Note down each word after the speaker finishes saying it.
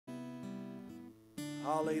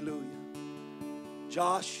Hallelujah.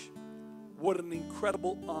 Josh, what an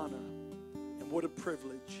incredible honor and what a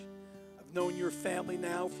privilege. I've known your family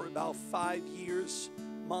now for about 5 years.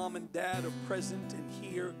 Mom and Dad are present and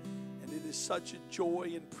here, and it is such a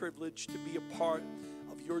joy and privilege to be a part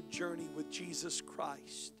of your journey with Jesus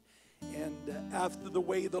Christ. And after the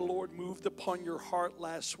way the Lord moved upon your heart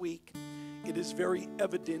last week, it is very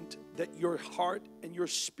evident that your heart and your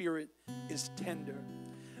spirit is tender.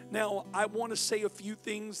 Now, I want to say a few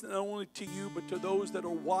things, not only to you, but to those that are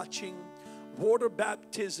watching. Water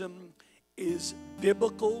baptism is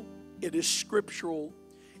biblical, it is scriptural.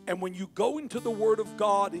 And when you go into the Word of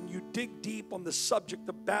God and you dig deep on the subject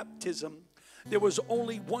of baptism, there was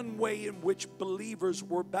only one way in which believers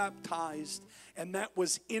were baptized, and that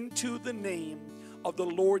was into the name of the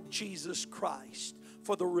Lord Jesus Christ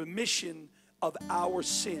for the remission of our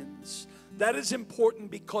sins. That is important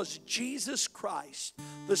because Jesus Christ,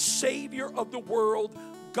 the Savior of the world,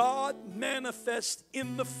 God manifest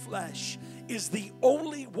in the flesh, is the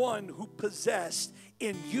only one who possessed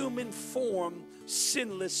in human form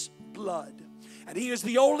sinless blood. And he is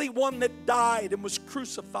the only one that died and was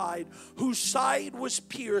crucified, whose side was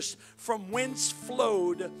pierced, from whence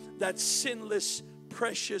flowed that sinless,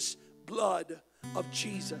 precious blood of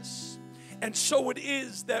Jesus. And so it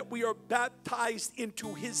is that we are baptized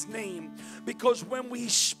into his name, because when we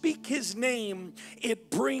speak his name, it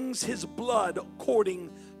brings his blood, according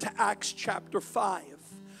to Acts chapter 5.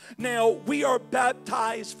 Now, we are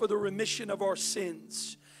baptized for the remission of our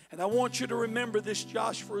sins. And I want you to remember this,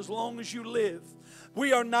 Josh, for as long as you live.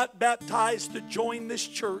 We are not baptized to join this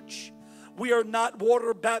church. We are not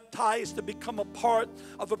water baptized to become a part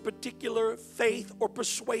of a particular faith or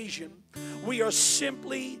persuasion. We are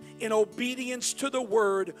simply, in obedience to the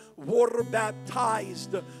word, water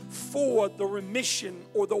baptized for the remission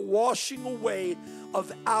or the washing away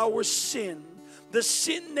of our sin. The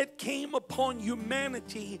sin that came upon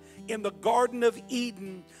humanity in the Garden of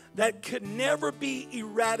Eden that could never be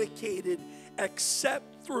eradicated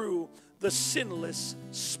except through the sinless,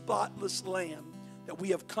 spotless Lamb that we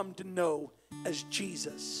have come to know as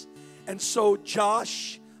Jesus. And so,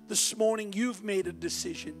 Josh, this morning you've made a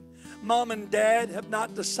decision. Mom and Dad have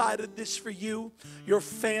not decided this for you. Your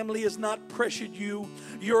family has not pressured you.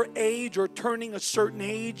 Your age or turning a certain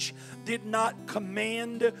age did not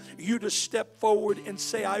command you to step forward and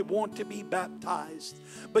say, I want to be baptized.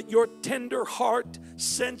 But your tender heart,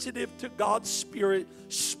 sensitive to God's Spirit,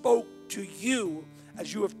 spoke to you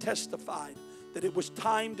as you have testified that it was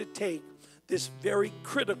time to take this very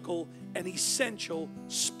critical and essential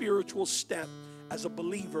spiritual step as a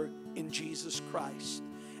believer in Jesus Christ.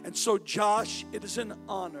 And so, Josh, it is an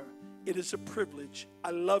honor. It is a privilege. I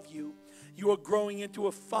love you. You are growing into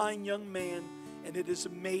a fine young man, and it is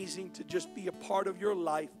amazing to just be a part of your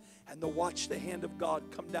life and to watch the hand of God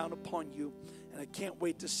come down upon you. And I can't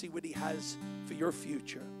wait to see what he has for your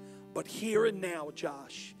future. But here and now,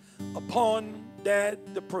 Josh, upon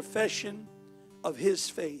Dad, the profession of his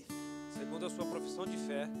faith, segundo a sua profissão de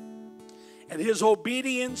fé, and his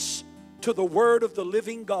obedience to the word of the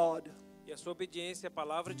living God, e a sua obediência à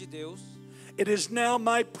palavra de Deus, it is now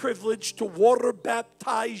my privilege to water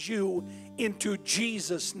baptize you into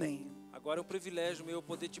Jesus' name. agora é um privilégio meu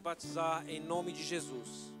poder te batizar em nome de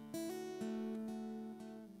Jesus.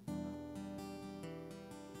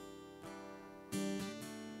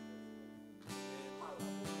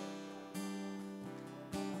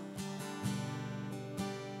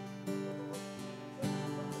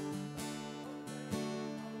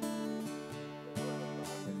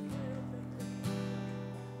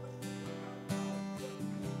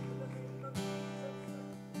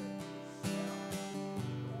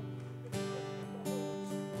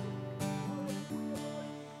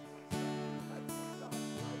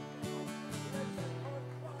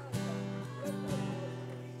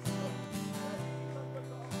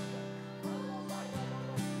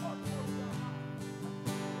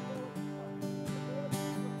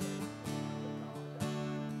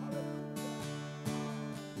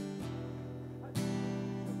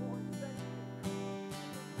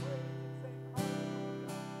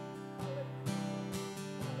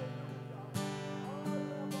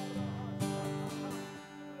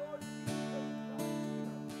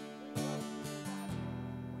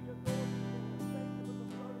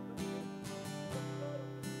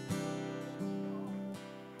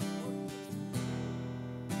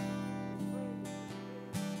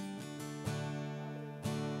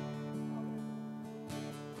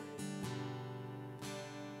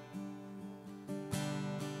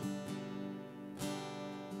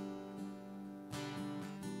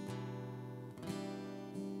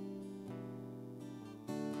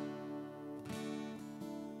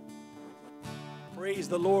 Praise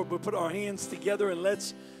the Lord. We'll put our hands together and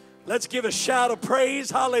let's give a shout of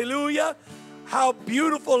praise. Hallelujah. How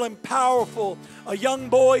beautiful and powerful. A young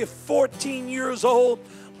boy, 14 years old.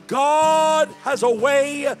 God has a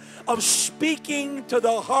way of speaking to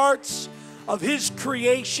the hearts of His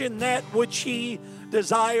creation that which He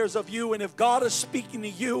desires of you. And if God is speaking to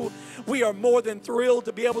you, we are more than thrilled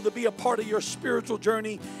to be able to be a part of your spiritual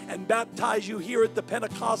journey and baptize you here at the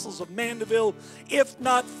Pentecostals of Mandeville. If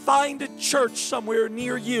not, find a church somewhere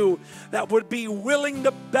near you that would be willing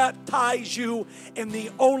to baptize you in the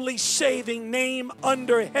only saving name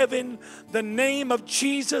under heaven, the name of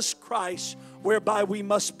Jesus Christ, whereby we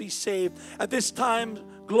must be saved. At this time,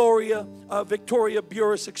 Victoria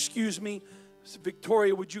Burris,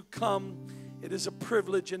 Victoria, would you come? It is a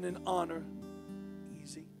privilege and an honor.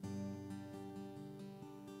 Easy.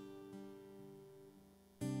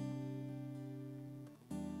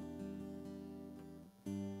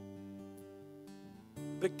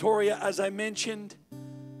 Victoria, as I mentioned,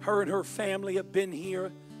 her and her family have been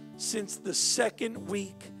here since the second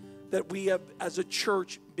week that we have, as a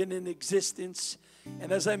church, been in existence.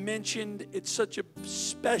 And as I mentioned, it's such a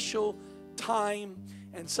special time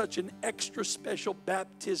and such an extra special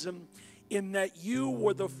baptism in that you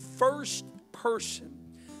were the first person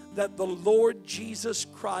that the Lord Jesus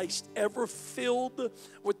Christ ever filled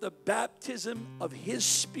with the baptism of His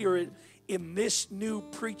Spirit in this new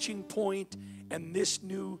preaching point and this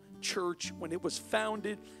new church when it was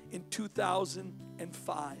founded in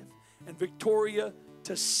 2005. And Victoria,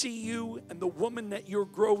 to see you and the woman that you're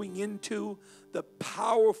growing into, the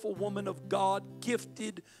powerful woman of God,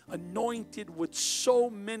 gifted, anointed with so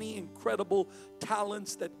many incredible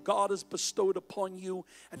talents that God has bestowed upon you,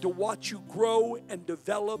 and to watch you grow and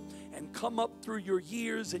develop and come up through your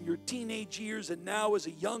years and your teenage years and now as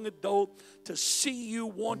a young adult, to see you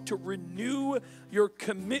want to renew your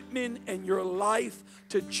commitment and your life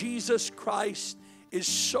to Jesus Christ is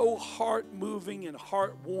so heart-moving and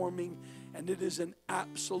heart-warming. And it is an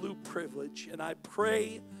absolute privilege. And I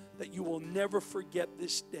pray that you will never forget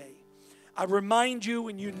this day. I remind you,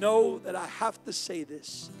 and you know that I have to say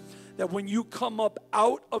this, that when you come up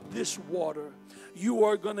out of this water, you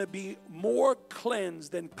are going to be more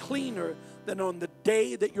cleansed and cleaner than on the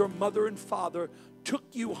day that your mother and father took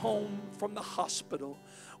you home from the hospital.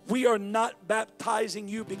 We are not baptizing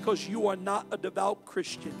you because you are not a devout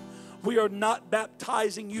Christian. We are not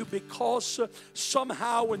baptizing you because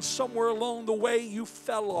somehow and somewhere along the way you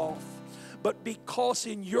fell off, but because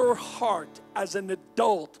in your heart as an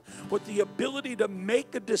adult with the ability to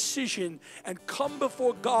make a decision and come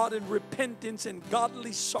before God in repentance and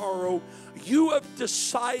godly sorrow, you have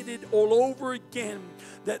decided all over again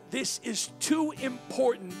that this is too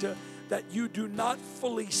important that you do not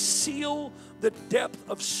fully seal the depth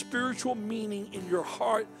of spiritual meaning in your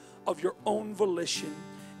heart of your own volition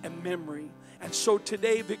and memory. And so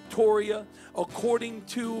today, Victoria, according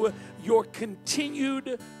to your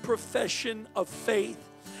continued profession of faith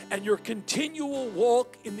and your continual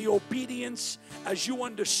walk in the obedience as you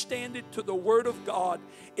understand it to the Word of God,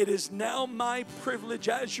 it is now my privilege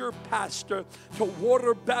as your pastor to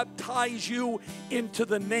water baptize you into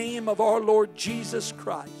the name of our Lord Jesus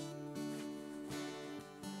Christ.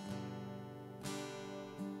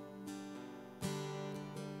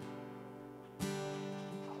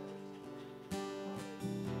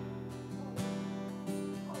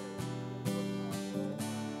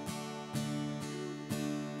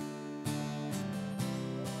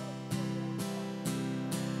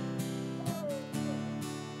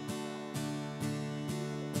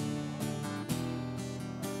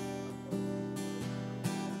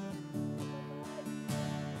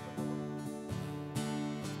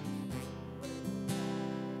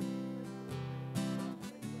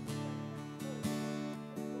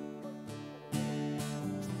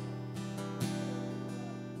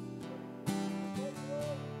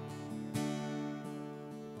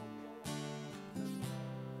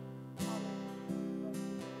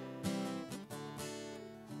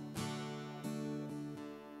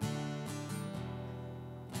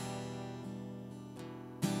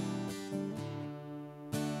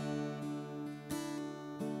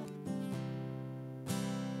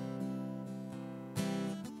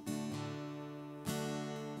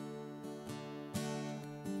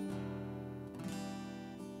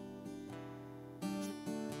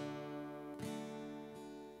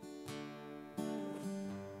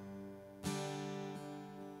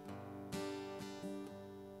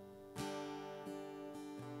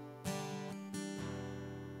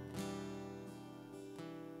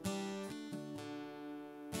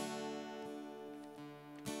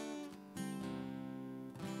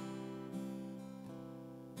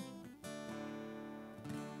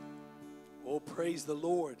 Oh, praise the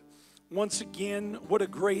Lord. Once again, what a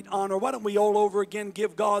great honor. Why don't we all over again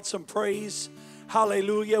give God some praise?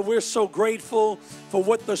 Hallelujah. We're so grateful for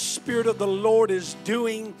what the Spirit of the Lord is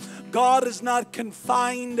doing. God is not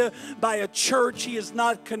confined by a church. He is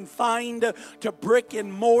not confined to brick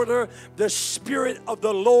and mortar. The Spirit of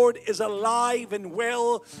the Lord is alive and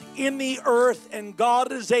well in the earth, and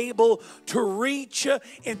God is able to reach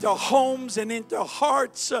into homes and into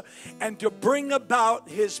hearts and to bring about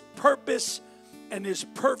His purpose and His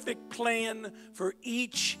perfect plan for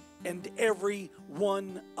each and every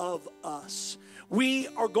one of us. We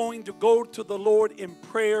are going to go to the Lord in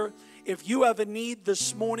prayer. If you have a need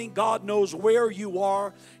this morning, God knows where you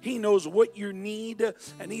are. He knows what you need,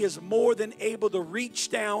 and He is more than able to reach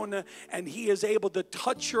down, and He is able to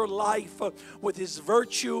touch your life with His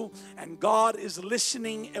virtue. And God is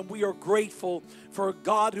listening, and we are grateful for a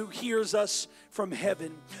God who hears us from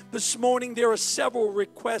heaven. This morning there are several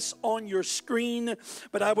requests on your screen,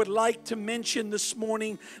 but I would like to mention this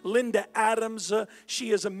morning Linda Adams.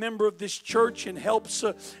 She is a member of this church and helps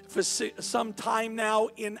for some time now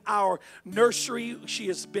in our nursery. She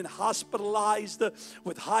has been hospitalized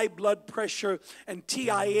with high blood pressure and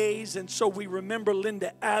TIAs, and so we remember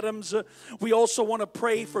Linda Adams. We also want to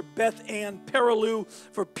pray for Beth Ann Perilou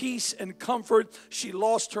for peace and comfort. She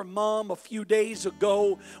lost her mom a few days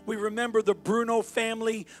ago. We remember the Bruno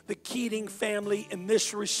family, the Keating family in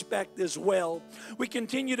this respect as well. We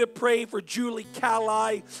continue to pray for Julie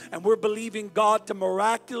Calli, and we're believing God to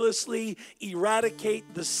miraculously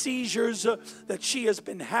eradicate the seizures that she has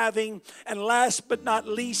been having. And last but not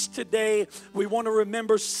least today, we want to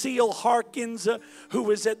remember Seal Harkins, who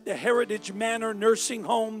is at the Heritage Manor Nursing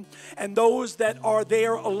Home, and those that are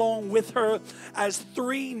there along with her, as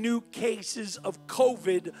 3 new cases of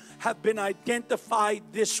COVID have been identified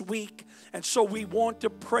this week. And so we want to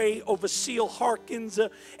pray over Seal Harkins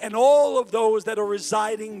and all of those that are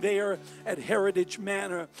residing there at Heritage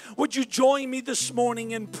Manor. Would you join me this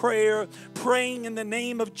morning in prayer, praying in the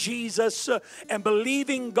name of Jesus and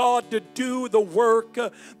believing God to do the work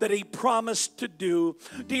that He promised to do?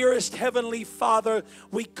 Dearest Heavenly Father,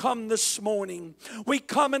 we come this morning. We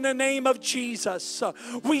come in the name of Jesus.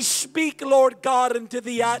 We speak, Lord God, into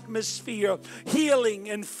the atmosphere, healing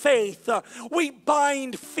and faith. We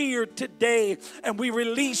bind fear today, and we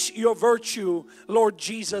release your virtue, Lord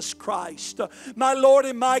Jesus Christ. My Lord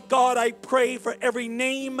and my God, I pray for every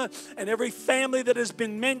name and every family that has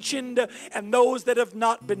been mentioned and those that have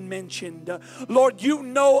not been mentioned. Lord, you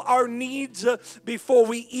know our needs before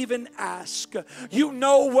we even ask. You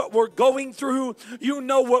know what we're going through. You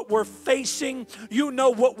know what we're facing. You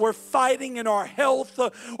know what we're fighting in our health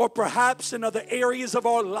or perhaps in other areas of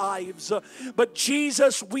our lives. But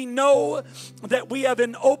Jesus, we know that we have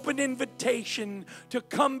an open invitation to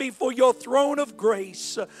come before your throne of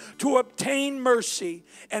grace to obtain mercy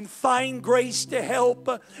and find grace to help,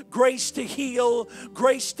 grace to heal,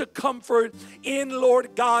 grace to comfort in,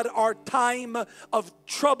 Lord God, our time of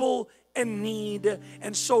trouble and need.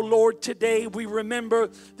 And so, Lord, today we remember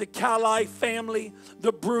the Calli family,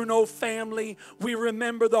 the Bruno family. We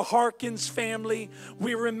remember the Harkins family.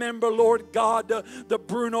 We remember, Lord God, the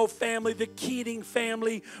Bruno family, the Keating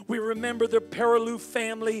family. We remember the Perilou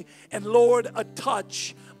family. And Lord, a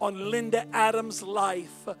touch on Linda Adams'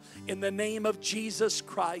 life in the name of Jesus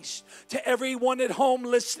Christ. To everyone at home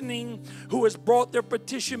listening who has brought their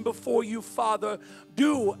petition before you, Father,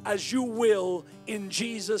 do as you will in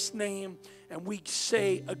Jesus' name. And we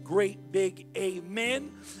say a great big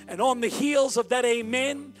amen. And on the heels of that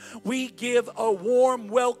amen, we give a warm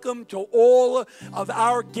welcome to all of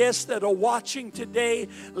our guests that are watching today.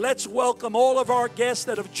 Let's welcome all of our guests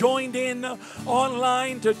that have joined in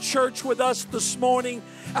online to church with us this morning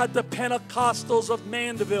at the Pentecostals of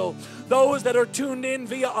Mandeville. Those that are tuned in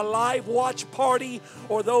via a live watch party,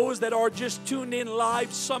 or those that are just tuned in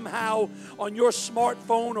live somehow on your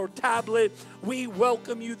smartphone or tablet, we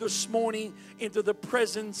welcome you this morning into the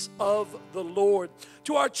presence of the Lord.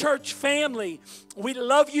 To our church family, we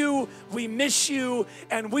love you, we miss you,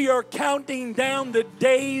 and we are counting down the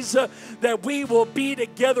days that we will be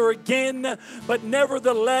together again. But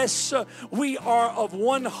nevertheless, we are of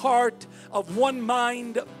one heart, of one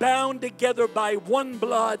mind, bound together by one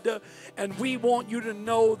blood. And we want you to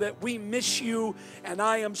know that we miss you. And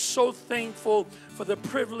I am so thankful for the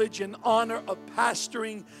privilege and honor of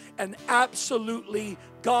pastoring an absolutely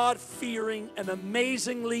God-fearing and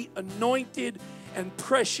amazingly anointed and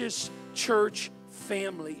precious church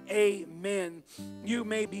family. Amen. You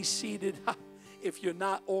may be seated if you're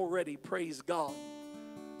not already. Praise God.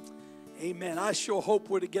 Amen. I sure hope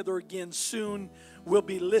we're together again soon. we'll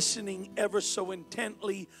be listening ever so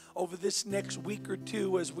intently over this next week or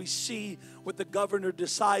two as we see what the governor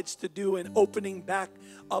decides to do in opening back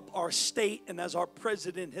up our state, and as our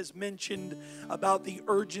president has mentioned about the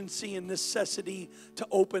urgency and necessity to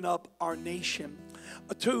open up our nation.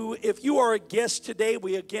 If you are a guest today,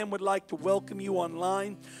 we again would like to welcome you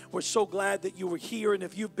online. We're so glad that you were here, and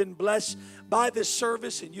if you've been blessed by this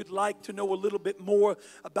service and you'd like to know a little bit more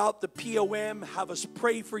about the POM, have us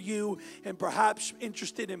pray for you, and perhaps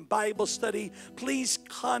interested in Bible study, please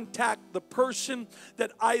contact the person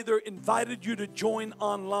that either invited you to join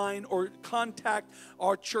online or contact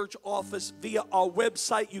our church office via our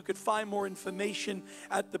website. You could find more information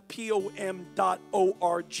at thepom.org.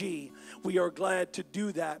 We are glad to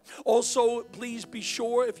do that. Also, please be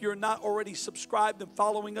sure, if you're not already subscribed and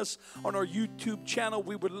following us on our YouTube channel,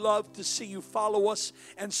 we would love to see you follow us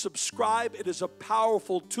and subscribe. It is a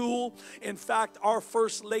powerful tool. In fact, our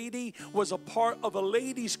First Lady was a part of a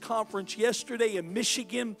ladies' conference yesterday in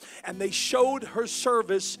Michigan, and they showed her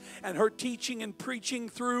service and her teaching and preaching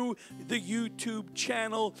through the YouTube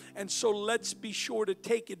channel. And so let's be sure to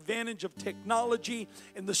take advantage of technology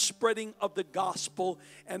in the spreading of the gospel.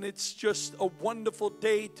 And it's just a wonderful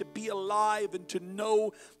day to be alive and to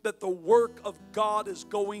know that the work of God is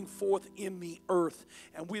going forth in the earth.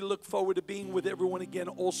 And we look forward to being with everyone again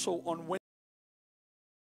also on Wednesday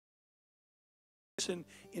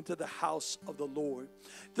into the house of the Lord.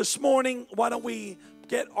 This morning, why don't we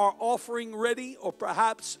get our offering ready, or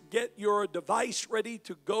perhaps get your device ready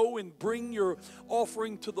to go and bring your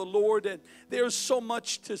offering to the Lord. And there's so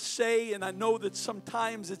much to say, and I know that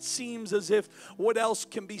sometimes it seems as if what else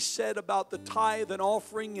can be said about the tithe and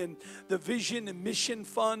offering and the vision and mission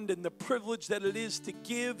fund and the privilege that it is to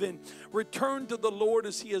give and return to the Lord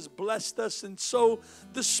as He has blessed us. And so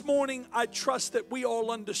this morning, I trust that we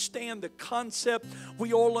all understand the concept.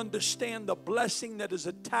 We all understand the blessing that is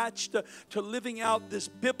attached to living out this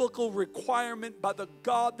biblical requirement by the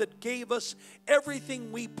God that gave us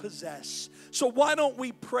everything we possess. So why don't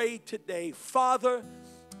we pray today? Father,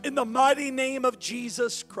 in the mighty name of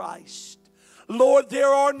Jesus Christ, Lord, there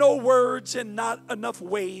are no words and not enough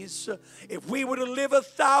ways. If we were to live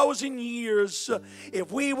 1,000 years,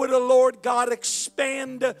 if we were to, Lord God,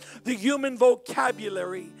 expand the human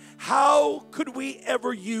vocabulary, how could we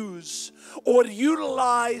ever use or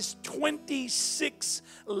utilize 26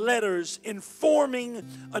 letters in forming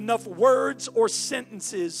enough words or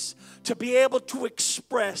sentences to be able to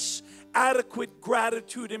express adequate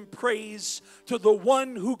gratitude and praise to the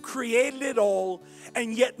one who created it all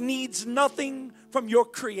and yet needs nothing from your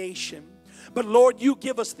creation? But Lord, you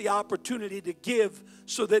give us the opportunity to give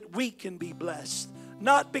so that we can be blessed.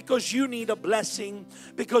 Not because you need a blessing,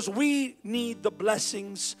 because we need the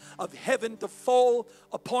blessings of heaven to fall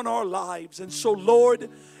upon our lives. And so, Lord,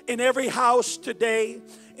 in every house today,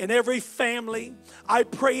 in every family, I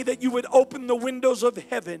pray that you would open the windows of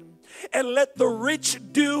heaven and let the rich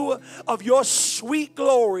dew of your sweet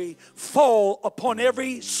glory fall upon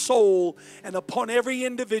every soul and upon every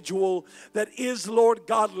individual that is, Lord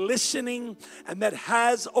God, listening and that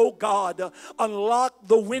has, oh God, unlocked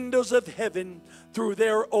the windows of heaven through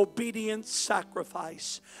their obedient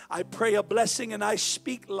sacrifice. I pray a blessing and I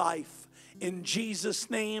speak life in Jesus'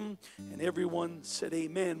 name. And everyone said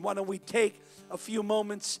amen. Why don't we take a few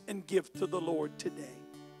moments and give to the Lord today?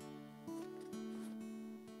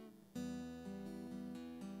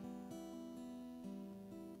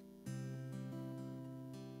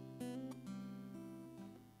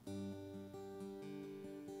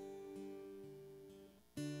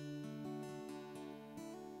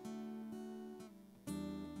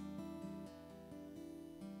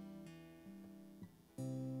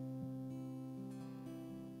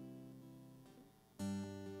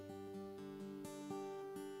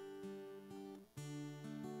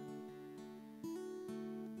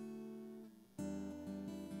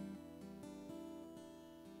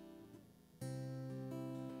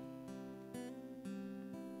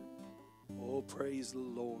 Oh, praise the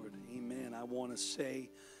Lord. Amen. I want to say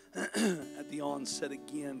at the onset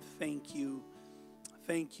again, thank you.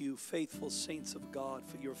 Thank you, faithful saints of God,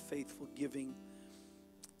 for your faithful giving.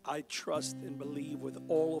 I trust and believe with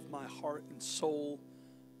all of my heart and soul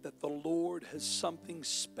that the Lord has something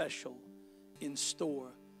special in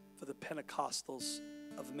store for the Pentecostals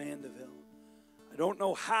of Mandeville. I don't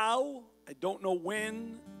know how, I don't know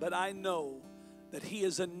when, but I know that He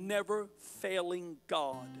is a never failing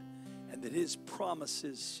God and that His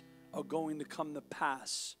promises are going to come to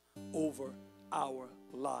pass over our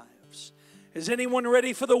lives. Is anyone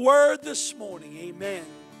ready for the word this morning? Amen.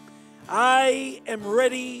 I am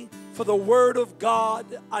ready for the word of God.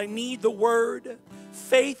 I need the word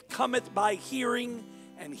Faith cometh by hearing,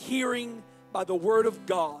 and hearing by the word of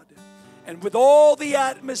God. And with all the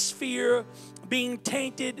atmosphere being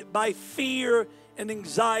tainted by fear and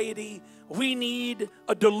anxiety, we need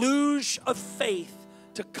a deluge of faith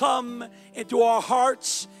to come into our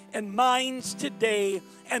hearts and minds today.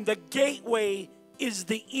 And the gateway is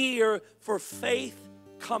the ear, for faith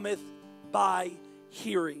cometh by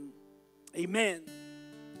hearing. Amen.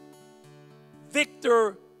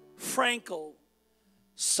 Viktor Frankl,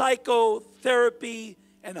 psychotherapy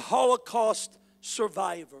and Holocaust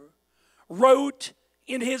survivor, wrote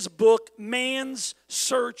in his book, Man's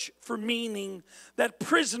Search for Meaning, that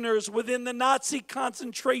prisoners within the Nazi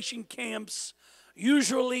concentration camps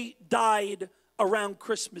usually died around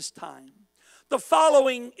Christmas time. The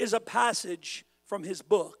following is a passage from his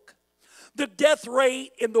book. The death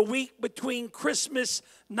rate in the week between Christmas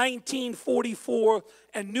 1944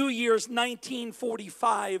 and New Year's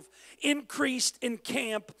 1945 increased in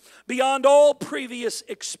camp beyond all previous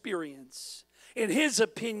experience. In his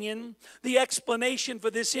opinion, the explanation for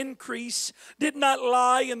this increase did not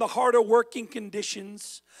lie in the harder working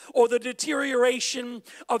conditions or the deterioration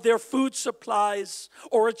of their food supplies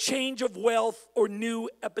or a change of wealth or new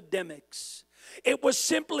epidemics. It was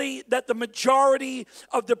simply that the majority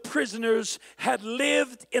of the prisoners had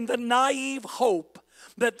lived in the naive hope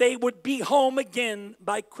that they would be home again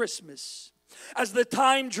by Christmas. As the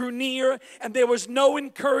time drew near and there was no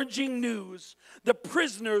encouraging news, the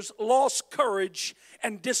prisoners lost courage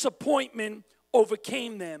and disappointment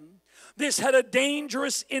overcame them. This had a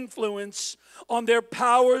dangerous influence on their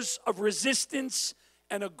powers of resistance,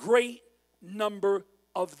 and a great number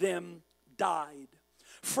of them died.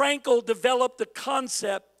 Frankl developed a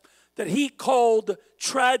concept that he called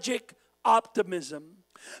tragic optimism.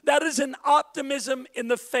 That is an optimism in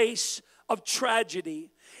the face of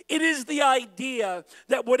tragedy. It is the idea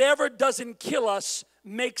that whatever doesn't kill us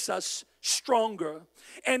makes us stronger.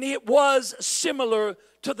 And it was similar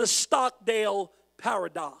to the Stockdale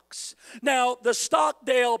paradox. Now, the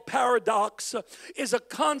Stockdale paradox is a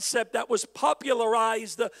concept that was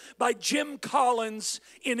popularized by Jim Collins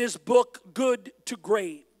in his book, Good to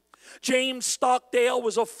Great. James Stockdale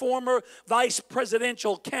was a former vice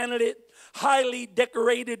presidential candidate, highly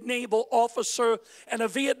decorated naval officer, and a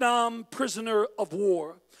Vietnam prisoner of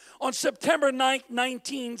war. On September 9,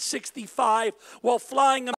 1965, while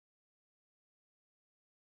flying a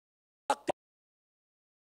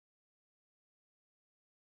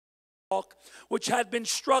which had been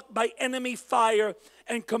struck by enemy fire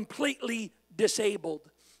and completely disabled,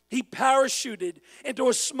 he parachuted into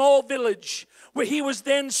a small village where he was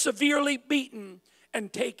then severely beaten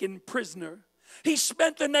and taken prisoner. He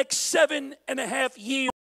spent the next 7.5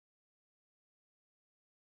 years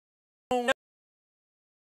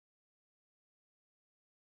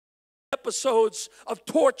episodes of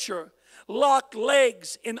torture, locked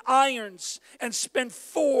legs in irons, and spent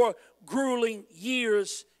 4 grueling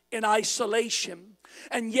years in isolation.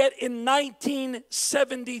 And yet in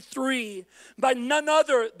 1973, by none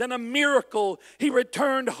other than a miracle, he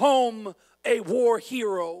returned home a war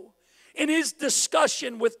hero. In his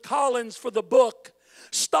discussion with Collins for the book,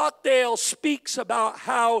 Stockdale speaks about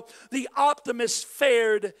how the optimists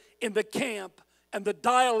fared in the camp, and the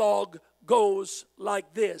dialogue goes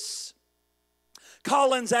like this.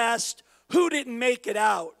 Collins asked, "Who didn't make it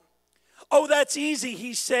out?" "Oh, that's easy,"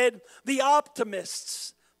 he said. "The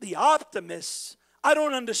optimists." "The optimists? I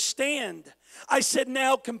don't understand." I said,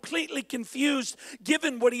 now completely confused,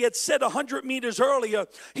 given what he had said 100 meters earlier.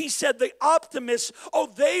 He said the optimists,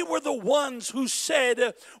 they were the ones who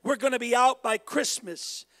said, we're going to be out by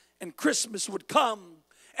Christmas. And Christmas would come,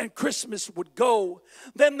 and Christmas would go.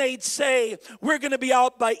 Then they'd say, we're going to be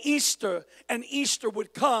out by Easter, and Easter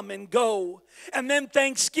would come and go. And then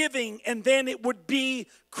Thanksgiving, and then it would be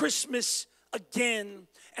Christmas again.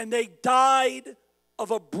 And they died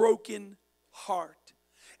of a broken heart.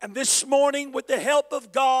 And this morning, with the help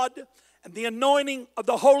of God and the anointing of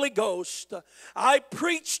the Holy Ghost, I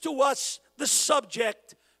preach to us the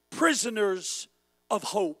subject, prisoners of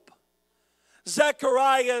hope.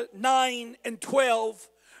 Zechariah 9:12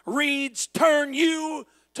 reads, "Turn you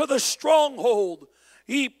to the stronghold,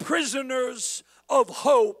 ye prisoners of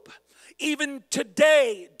hope. Even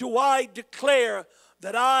today do I declare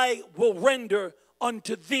that I will render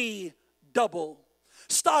unto thee double."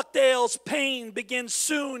 Stockdale's pain begins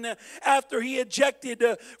soon after he ejected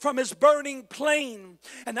from his burning plane.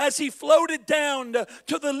 And as he floated down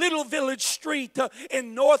to the little village street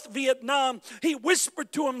in North Vietnam, he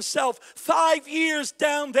whispered to himself, 5 years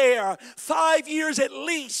down there, 5 years at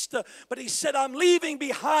least. But he said, I'm leaving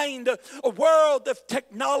behind a world of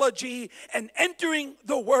technology and entering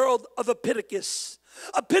the world of Epictetus.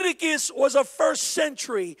 Epictetus was a first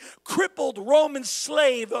century crippled Roman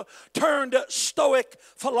slave turned Stoic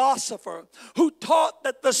philosopher who taught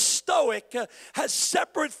that the Stoic has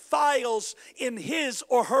separate files in his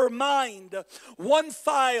or her mind. One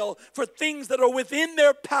file for things that are within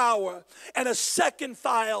their power, and a second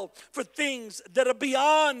file for things that are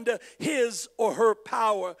beyond his or her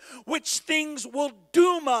power, which things will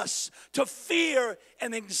doom us to fear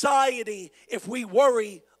and anxiety if we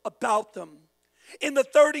worry about them. In the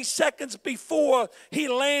 30 seconds before he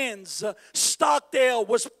lands, Stockdale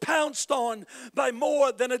was pounced on by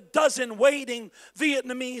more than a dozen waiting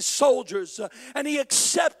Vietnamese soldiers. And he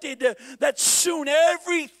accepted that soon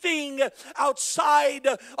everything outside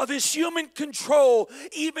of his human control,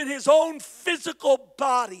 even his own physical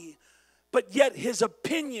body, but yet his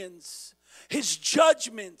opinions, his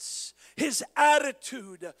judgments, his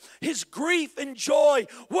attitude, his grief and joy.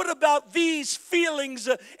 What about these feelings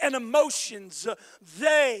and emotions?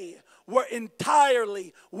 They were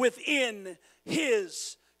entirely within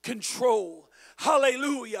his control.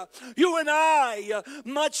 Hallelujah. You and I,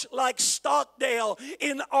 much like Stockdale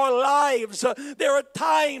in our lives, there are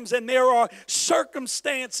times and there are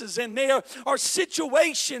circumstances and there are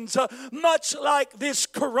situations, much like this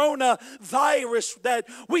coronavirus, that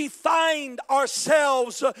we find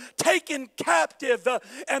ourselves taken captive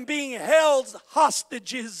and being held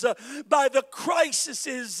hostages by the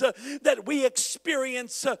crises that we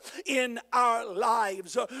experience in our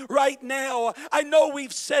lives. Right now, I know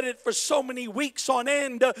we've said it for so many weeks on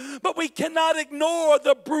end, but we cannot ignore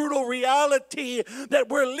the brutal reality that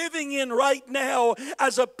we're living in right now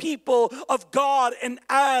as a people of God and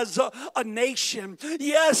as a nation.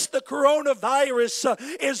 Yes, the coronavirus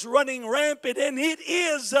is running rampant, and it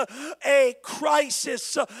is a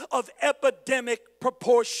crisis of epidemic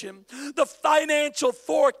proportion. The financial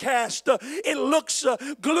forecast, it looks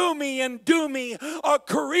gloomy and doomy. Our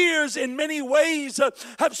careers in many ways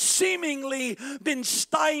have seemingly been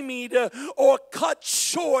stymied or cut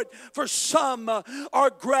short for some.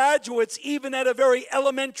 Our graduates, even at a very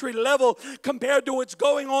elementary level compared to what's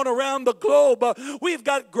going on around the globe, we've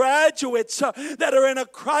got graduates that are in a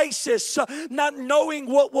crisis, not knowing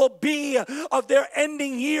what will be of their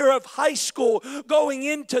ending year of high school, going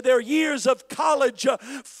into their years of college,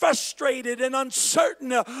 frustrated and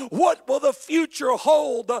uncertain. What will the future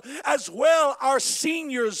hold? As well, our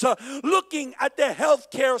seniors looking at the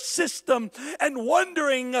healthcare system and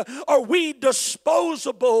wondering, are we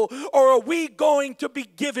disposable, or are we going to be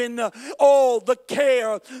given all the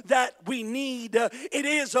care that we need? It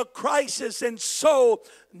is a crisis, and so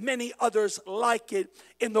many others like it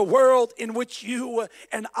in the world in which you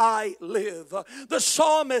and I live. The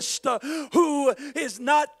psalmist, who is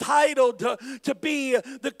not titled to be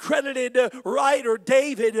the credited writer,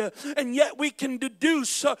 David, and yet we can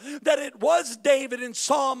deduce that it was David in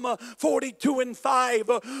Psalm 42 and 5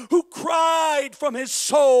 who cried from his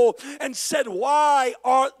soul and said, "Why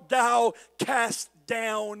art thou cast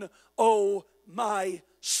down, O my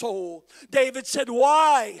soul?" David said,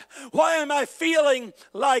 why am I feeling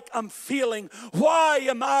like I'm feeling? Why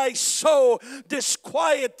am I so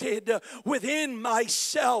disquieted within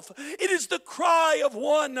myself? It is the cry of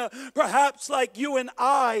one perhaps like you and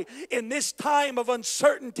I in this time of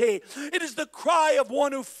uncertainty. It is the cry of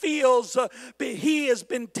one who feels he has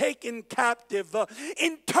been taken captive.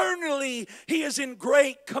 Internally, he is in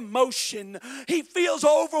great commotion. He feels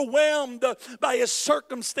overwhelmed by his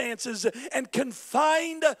circumstances and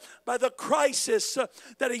confined by the crisis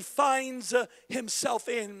that he finds himself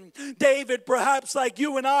in. David, perhaps like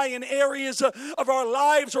you and I, in areas of our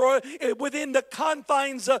lives or within the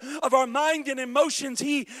confines of our mind and emotions,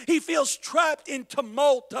 he feels trapped in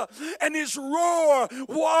tumult, and his roar,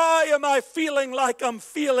 "Why am I feeling like I'm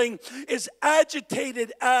feeling?" is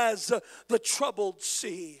agitated as the troubled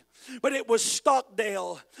sea. But it was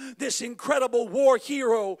Stockdale, this incredible war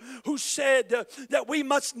hero, who said that we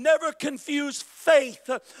must never confuse faith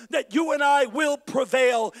that you and I will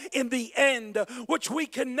prevail in the end, which we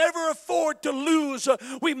can never afford to lose.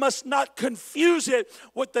 We must not confuse it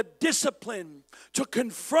with the discipline to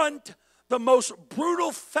confront the most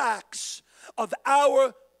brutal facts of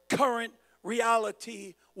our current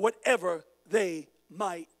reality, whatever they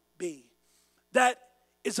might be. That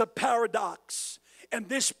is a paradox. And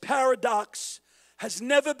this paradox has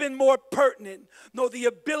never been more pertinent, nor the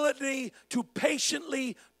ability to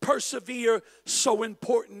patiently persevere so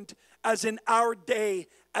important as in our day,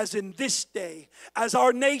 as in this day, as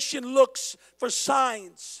our nation looks for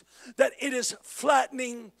signs that it is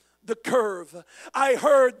flattening the curve. I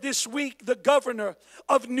heard this week the governor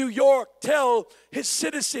of New York tell his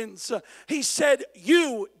citizens, he said,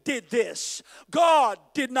 you did this. God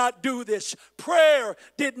did not do this. Prayer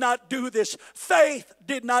did not do this. Faith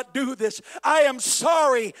did not do this. I am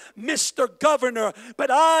sorry, Mr. Governor, but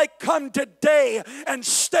I come today and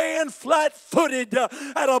stand flat-footed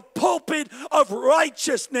at a pulpit of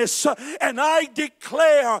righteousness, and I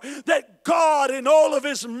declare that God, in all of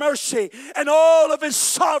His mercy and all of His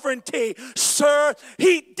sovereignty, sir,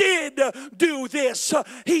 He did do this.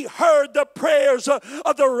 He heard the prayers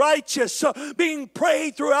of the righteous being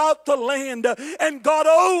prayed throughout the land, and God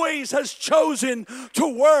always has chosen to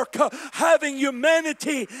work having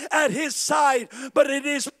humanity at His side, but it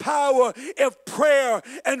is power of prayer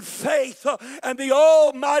and faith and the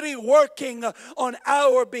Almighty working on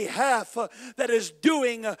our behalf that is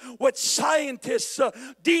doing what scientists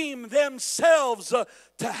deem themselves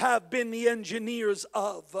to have been the engineers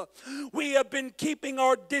of. We have been keeping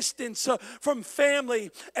our distance from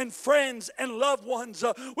family and friends and loved ones.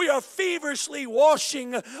 We are feverishly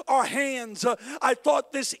washing our hands. I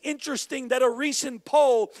thought this interesting that a recent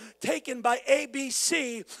poll taken by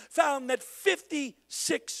ABC found that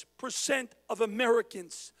 56% of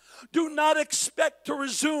Americans do not expect to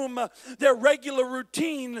resume their regular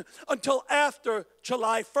routine until after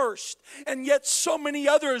July 1st. And yet so many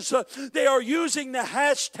others, they are using the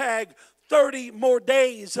hashtag 30 more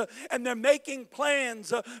days, and they're making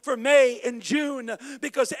plans for May and June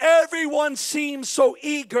because everyone seems so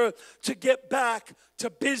eager to get back to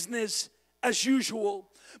business as usual.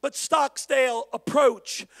 But Stockdale's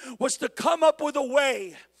approach was to come up with a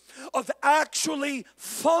way of actually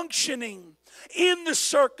functioning in the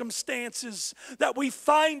circumstances that we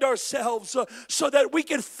find ourselves, so that we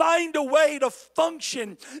can find a way to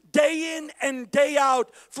function day in and day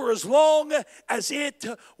out for as long as it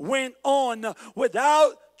went on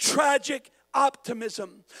without tragic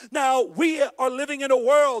optimism. Now, we are living in a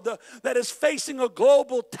world that is facing a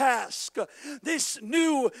global task. This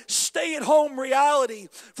new stay-at-home reality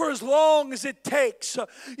for as long as it takes.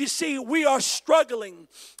 You see, we are struggling,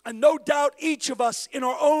 and no doubt each of us in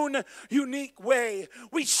our own unique way.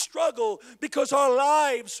 We struggle because our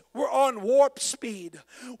lives were on warp speed.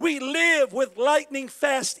 We live with lightning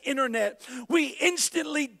fast internet. We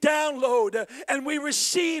instantly download and we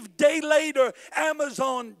receive day later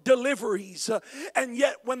Amazon deliveries. And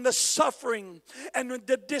yet when the suffering and when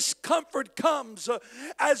the discomfort comes,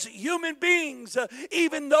 as human beings,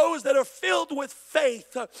 even those that are filled with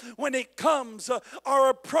faith, when it comes, our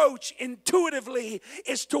approach intuitively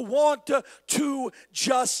is to want to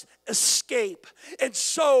just escape. And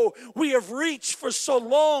so we have reached for so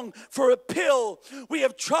long for a pill. We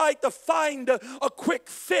have tried to find a quick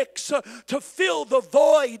fix to fill the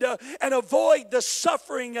void and avoid the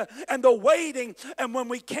suffering and the waiting. And when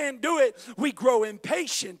we can't do it, we grow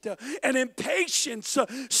impatient. And impatience,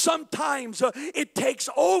 sometimes it takes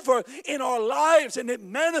over in our lives, and it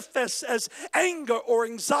manifests as anger or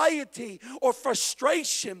anxiety or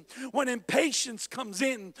frustration when impatience comes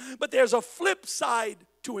in. But there's a flip side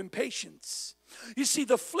to impatience. You see,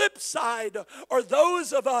 the flip side are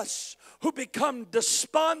those of us who become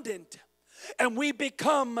despondent. And we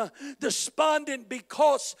become despondent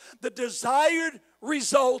because the desired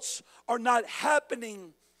results are not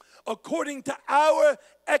happening according to our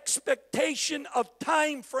expectation of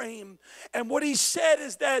time frame. And what he said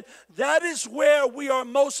is that is where we are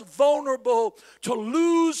most vulnerable to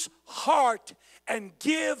lose heart and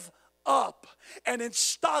give up. And in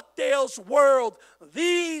Stockdale's world,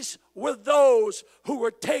 these were those who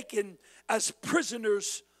were taken as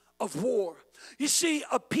prisoners of war. You see,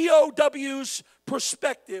 a POW's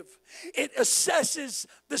perspective, it assesses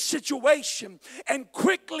the situation and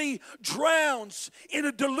quickly drowns in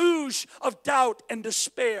a deluge of doubt and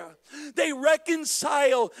despair. They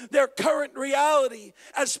reconcile their current reality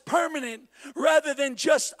as permanent rather than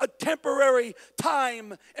just a temporary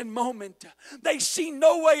time and moment. They see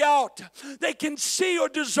no way out. They can see or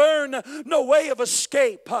discern no way of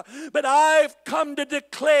escape. But I've come to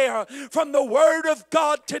declare from the Word of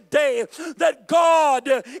God today that God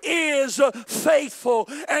is faithful,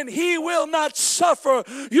 and He will not suffer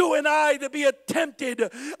you and I to be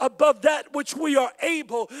tempted above that which we are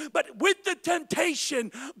able. But with the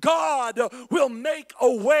temptation, God will make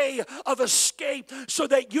a way of escape so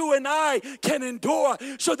that you and I can endure,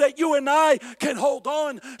 so that you and I can hold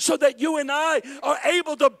on, so that you and I are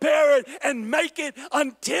able to bear it and make it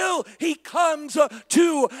until He comes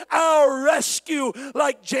to our rescue,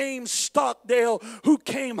 like James Stockdale, who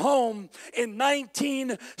came home in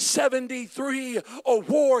 1973 be a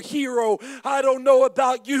war hero. I don't know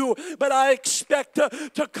about you, but I expect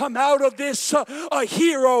to come out of this a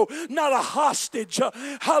hero, not a hostage.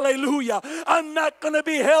 Hallelujah. I'm not going to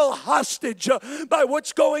be held hostage by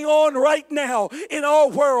what's going on right now in our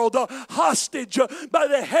world. Hostage by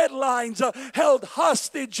the headlines. Held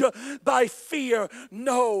hostage by fear.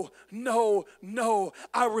 No, no, no.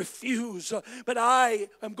 I refuse. But I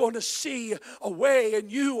am going to see a way,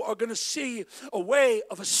 and you are going to see a way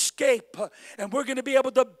of escape. And we're going to be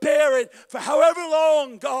able to bear it for however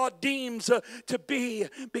long God deems to be,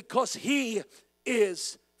 because He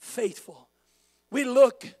is faithful. We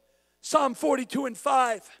look, Psalm 42 and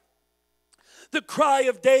 5. The cry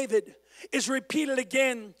of David is repeated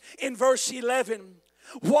again in verse 11.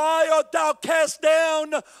 Why art thou cast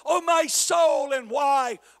down, O my soul, and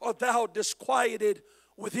why art thou disquieted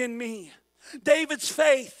within me? David's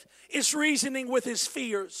faith is reasoning with his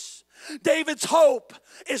fears. David's hope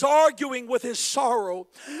is arguing with his sorrow.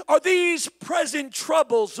 Are these present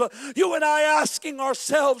troubles, you and I asking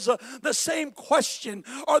ourselves the same question,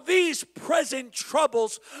 are these present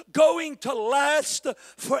troubles going to last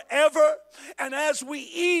forever? And as we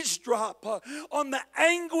eavesdrop on the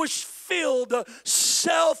anguish-filled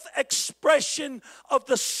self-expression of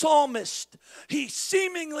the psalmist, he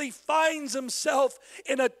seemingly finds himself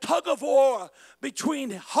in a tug-of-war between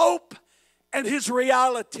hope and his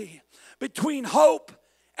reality. Between hope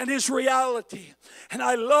and his reality. And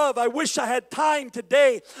I wish I had time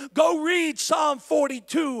today. Go read Psalm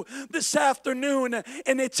 42 this afternoon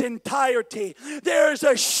in its entirety. There's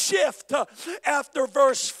a shift after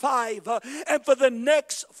verse 5. And for the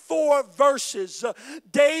next 4 verses,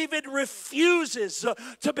 David refuses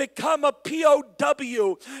to become a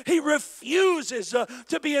POW. He refuses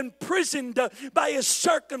to be imprisoned by his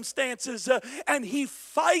circumstances. And he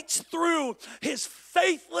fights through his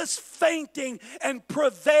faithless fainting and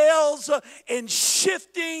prevails in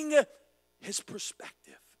shifting his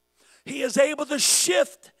perspective. He is able to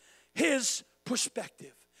shift his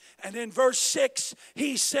perspective. And in verse 6,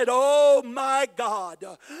 he said, oh my God,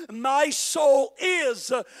 my soul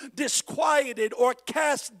is disquieted or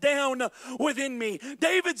cast down within me.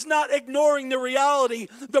 David's not ignoring the reality,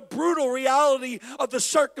 the brutal reality of the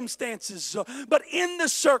circumstances. But in the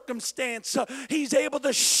circumstance, he's able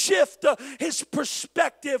to shift his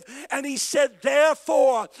perspective. And he said,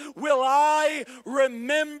 therefore will I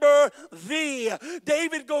remember thee.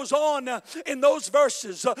 David goes on in those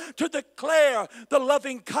verses to declare the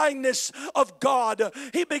loving kindness of God.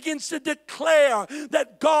 He begins to declare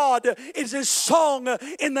that God is his song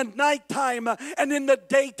in the nighttime and in the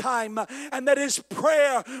daytime, and that his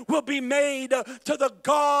prayer will be made to the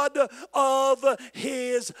God of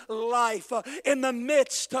his life. In the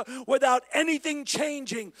midst, without anything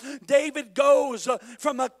changing, David goes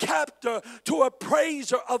from a captor to a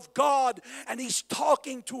praiser of God, and he's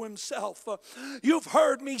talking to himself. You've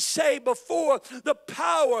heard me say before, the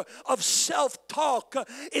power of self-talk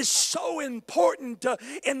is so important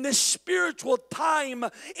in this spiritual time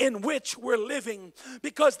in which we're living,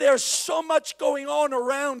 because there's so much going on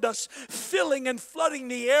around us, filling and flooding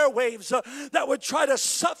the airwaves that would try to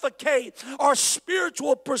suffocate our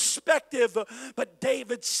spiritual perspective. But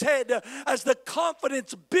David said, as the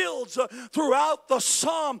confidence builds throughout the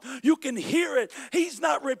psalm, you can hear it. He's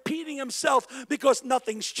not repeating himself because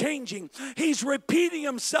nothing's changing. He's repeating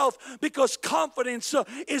himself because confidence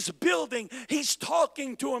is building. He's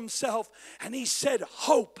talking to himself, and he said,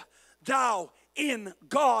 hope thou in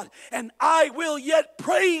God, and I will yet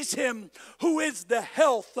praise him who is the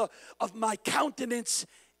health of my countenance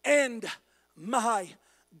and my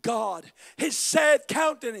God. His sad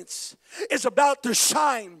countenance is about to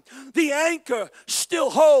shine. The anchor still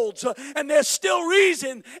holds, and there's still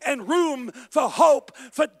reason and room for hope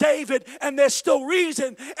for David, and there's still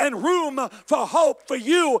reason and room for hope for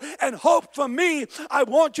you and hope for me. I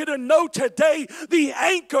want you to know today, the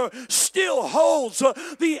anchor still holds.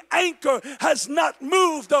 The anchor has not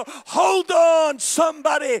moved. Hold on,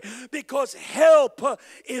 somebody, because help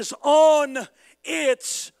is on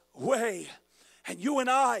its way. And you and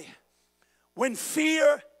I, when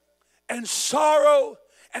fear and sorrow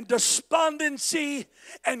and despondency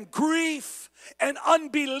and grief and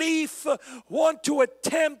unbelief want to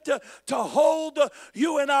attempt to hold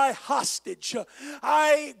you and I hostage,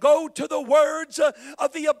 I go to the words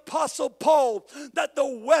of the Apostle Paul, that the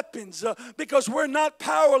weapons, because we're not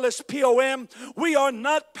powerless, POM, we are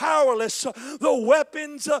not powerless. The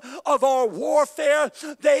weapons of our warfare,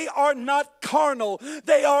 they are not carnal.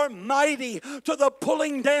 They are mighty to the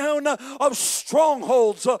pulling down of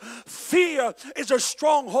strongholds. Fear is a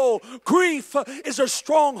stronghold. Grief is a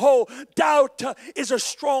stronghold. Doubt doubt is a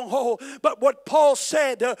stronghold. But what Paul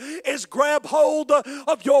said is grab hold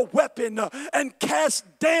of your weapon and cast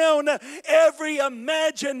down every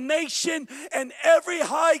imagination and every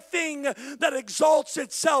high thing that exalts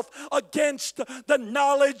itself against the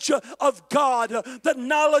knowledge of God. The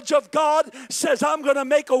knowledge of God says, I'm going to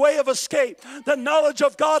make a way of escape. The knowledge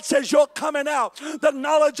of God says you're coming out. The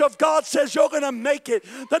knowledge of God says you're going to make it.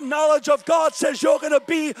 The knowledge of God says you're going to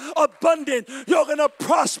be abundant. You're going to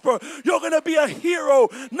prosper. You're going to be a hero,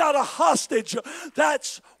 not a hostage.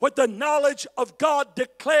 That's what the knowledge of God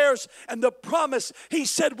declares, and the promise. He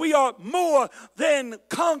said we are more than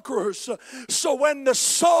conquerors. So when the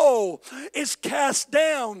soul is cast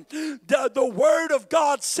down, the word of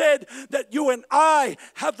God said that you and I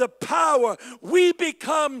have the power. We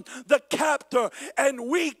become the captor, and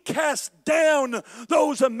we cast down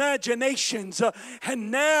those imaginations. And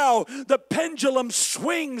now the pendulum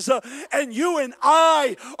swings, and you and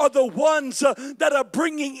I are the ones that are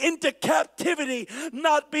bringing into captivity,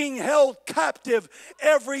 not being held captive,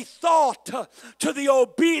 every thought to the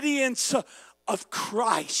obedience of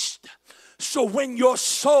Christ. So when your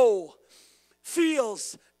soul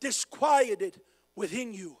feels disquieted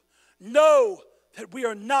within you, know that we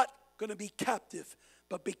are not going to be captive,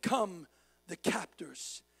 but become the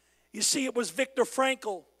captors. You see, it was Viktor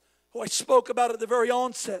Frankl, who I spoke about at the very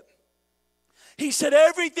onset. He said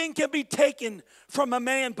everything can be taken from a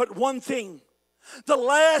man but one thing, the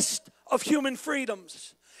last of human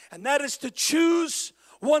freedoms, and that is to choose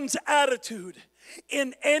one's attitude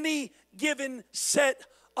in any given set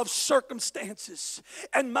of circumstances.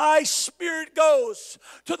 And my spirit goes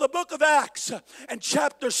to the book of Acts and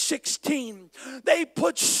chapter 16. They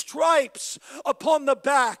put stripes upon the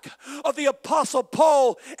back of the apostle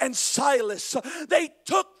Paul and Silas. They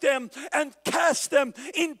took them and cast them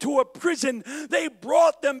into a prison. They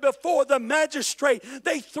brought them before the magistrate.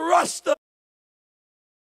 They thrust them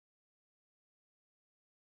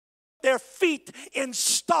their feet in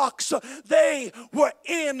stocks. They were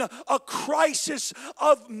in a crisis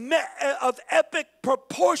of epic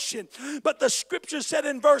proportion. But the scripture said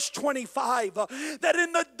in verse 25 that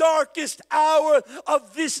in the darkest hour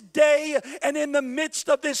of this day and in the midst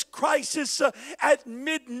of this crisis at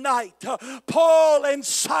midnight, Paul and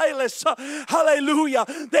Silas, hallelujah,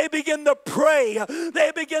 they begin to pray.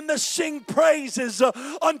 They begin to sing praises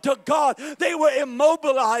unto God. They were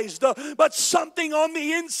immobilized, but something on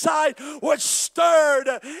the inside was stirred,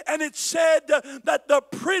 and it said that the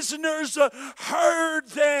prisoners heard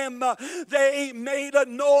them. They made a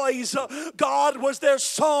noise. God was their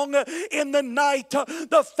song in the night.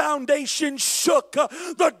 The foundation shook.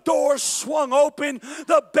 The doors swung open.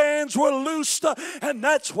 The bands were loosed. And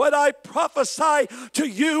that's what I prophesy to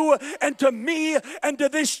you and to me and to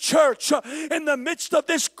this church. In the midst of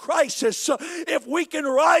this crisis, if we can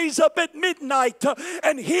rise up at midnight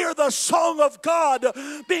and hear the song of God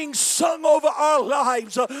being sung over our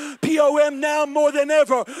lives, POM, now more than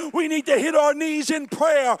ever, we need to hit our knees in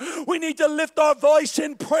prayer. We need to lift our voice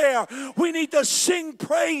in prayer. We need to sing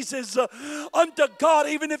praises unto God,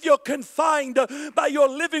 even if you're confined by your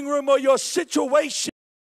living room or your situation.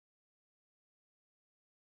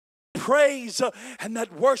 Praise and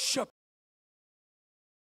that worship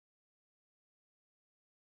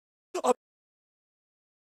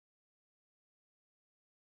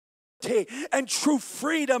and true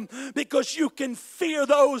freedom, because you can fear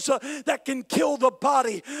those that can kill the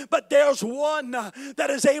body, but there's one that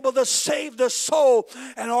is able to save the soul,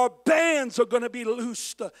 and our bands are going to be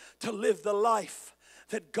loosed to live the life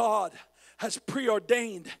that God has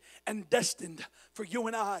preordained and destined for you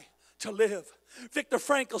and I to live. Viktor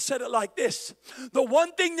Frankl said it like this: the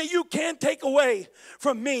one thing that you can't take away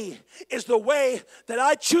from me is the way that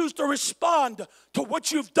I choose to respond to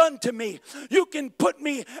what you've done to me. You can put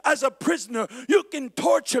me as a prisoner. You can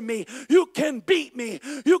torture me. You can beat me.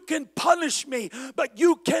 You can punish me. But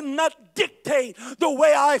you cannot dictate the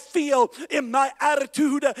way I feel in my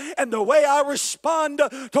attitude and the way I respond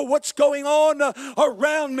to what's going on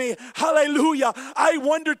around me. Hallelujah. I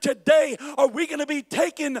wonder today, are we going to be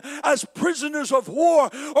taken as prisoners of war,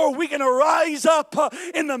 or are we going to rise up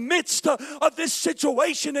in the midst of this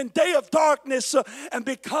situation and day of darkness and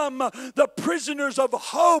become the prisoners of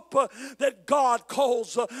hope that God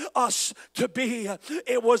calls us to be?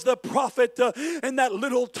 It was the prophet in that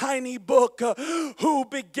little tiny book who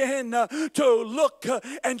began to look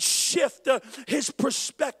and shift his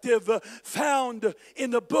perspective, found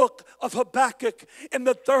in the book of Habakkuk in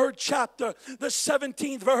the 3rd chapter, the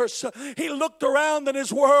 17th verse. He looked around in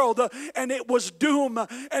his world, and it was doom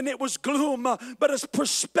and it was gloom, but his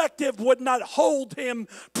perspective would not hold him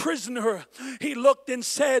prisoner. He looked and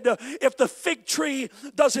said, if the fig tree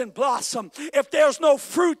doesn't blossom, if there's no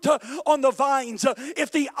fruit on the vines,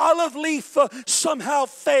 if the olive leaf somehow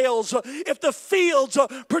fails, if the fields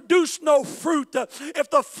produce no fruit, if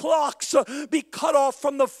the flocks be cut off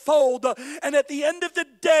from the fold, and at the end of the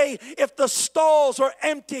day, if the stalls are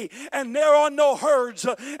empty and there are no herds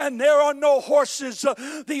and there are no horses,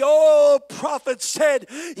 the old prophet said,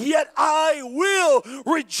 yet I will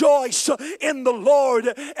rejoice in the Lord,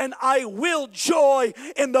 and I will joy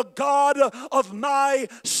in the God of my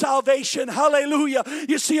salvation. Hallelujah.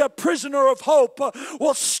 You see, a prisoner of hope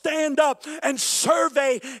will stand up and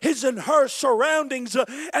survey his and her surroundings,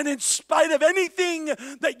 and in spite of anything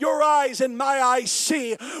that your eyes and my eyes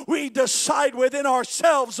see, we decide within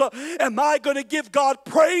ourselves, am I going to give God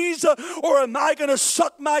praise, or am I going to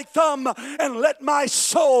suck my thumb and let my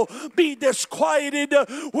soul be disquieted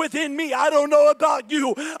within me? I don't know about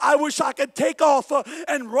you. I wish I could take off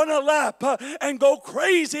and run a lap and go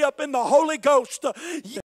crazy up in the Holy Ghost.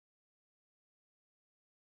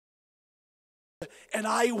 And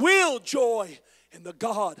I will joy in the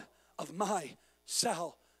God of my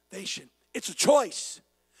salvation. It's a choice.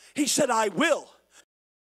 He said, I will.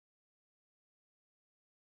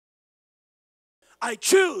 I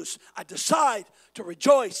choose, I decide to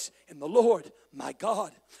rejoice in the Lord my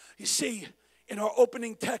God. You see, in our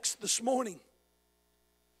opening text this morning,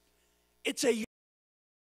 it's a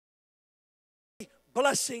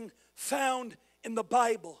blessing found in the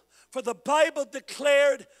Bible. For the Bible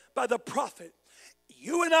declared by the prophet,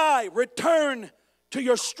 you and I return to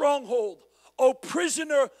your stronghold, O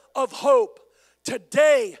prisoner of hope.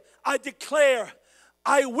 Today I declare,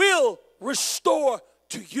 I will restore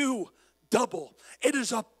to you double. It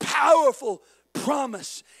is a powerful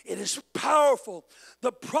promise. It is powerful.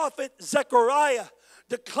 The prophet Zechariah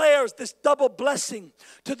declares this double blessing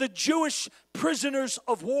to the Jewish prisoners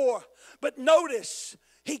of war. But notice,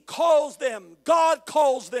 he calls them, God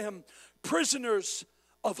calls them prisoners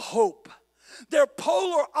of hope. They're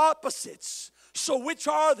polar opposites. So which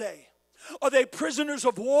are they? Are they prisoners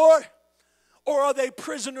of war, or are they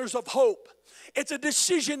prisoners of hope? It's a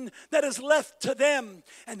decision that is left to them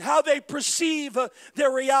and how they perceive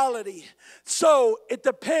their reality. So it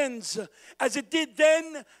depends, as it did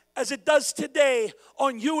then, as it does today,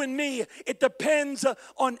 on you and me. It depends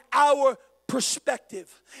on our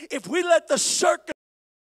perspective. If we let the circumstances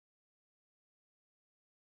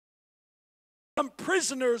become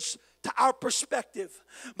prisoners to our perspective.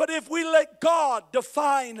 But if we let God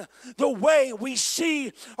define the way we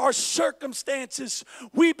see our circumstances,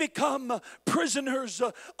 we become prisoners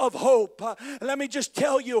of hope. Let me just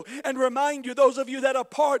tell you and remind you, those of you that are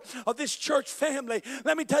part of this church family,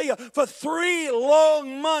 let me tell you, for 3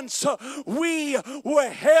 long months, we were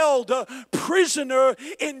held prisoner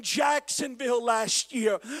in Jacksonville last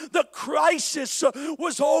year. The crisis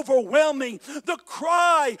was overwhelming. The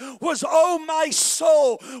cry was, oh my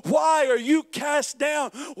soul, why are you cast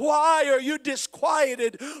down? Why are you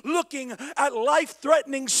disquieted? Looking at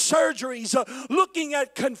life-threatening surgeries, looking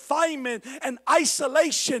at confinement and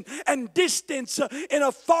isolation and distance in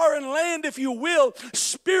a foreign land, if you will,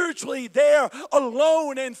 spiritually there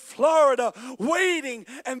alone in Florida, waiting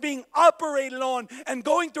and being operated on and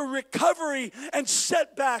going through recovery and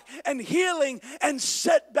setback and healing and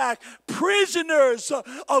setback, prisoners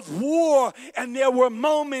of war. And there were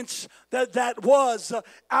moments that was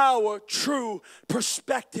our true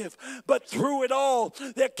perspective. But through it all,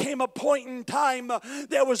 there came a point in time,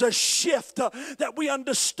 there was a shift that we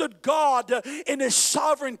understood God in His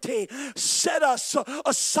sovereignty set us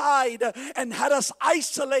aside and had us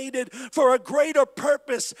isolated for a greater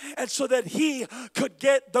purpose, and so that He could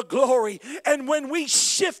get the glory. And when we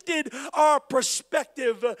shifted our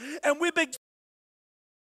perspective and we began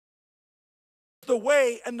the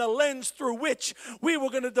way and the lens through which we were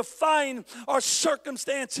going to define our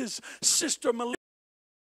circumstances, Sister Melissa,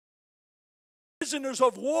 prisoners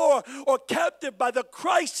of war or captive by the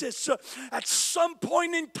crisis, at some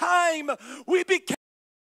point in time we became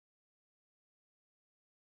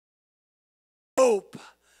hope.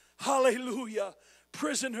 Hallelujah.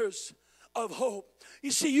 Prisoners of hope. You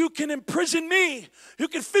see, you can imprison me. You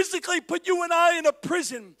can physically put you and I in a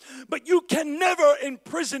prison, but you can never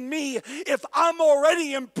imprison me if I'm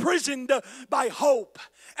already imprisoned by hope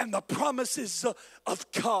and the promises of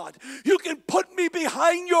God. You can put me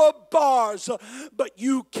behind your bars, but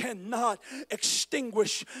you cannot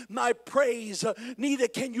extinguish my praise. Neither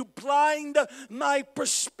can you blind my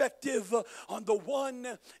perspective on the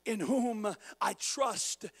one in whom I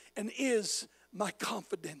trust and is my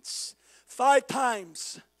confidence. 5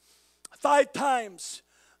 times 5 times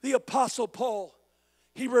the Apostle Paul,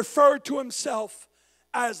 he referred to himself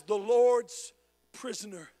as the Lord's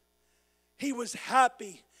prisoner. He was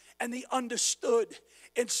happy and he understood,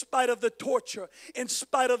 in spite of the torture, in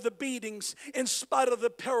spite of the beatings, in spite of the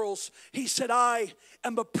perils, he said, I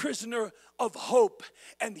am a prisoner of hope.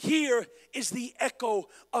 And here is the echo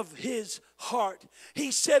of his heart.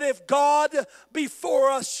 He said, if God be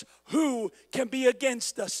for us, who can be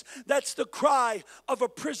against us? That's the cry of a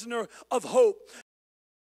prisoner of hope.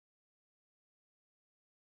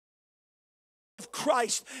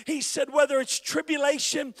 Christ. He said, whether it's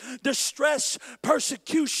tribulation, distress,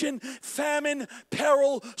 persecution, famine,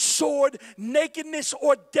 peril, sword, nakedness,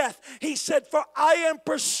 or death. He said, for I am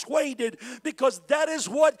persuaded, because that is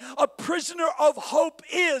what a prisoner of hope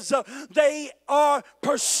is. They are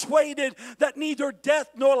persuaded that neither death,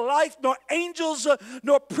 nor life, nor angels,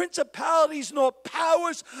 nor principalities, nor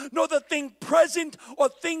powers, nor the thing present or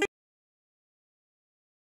thing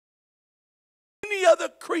any other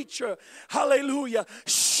creature, hallelujah,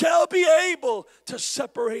 shall be able to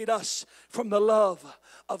separate us from the love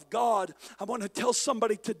of God. I want to tell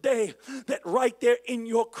somebody today that right there in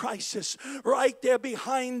your crisis, right there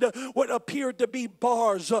behind what appeared to be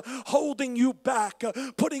bars, holding you back,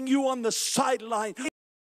 putting you on the sideline,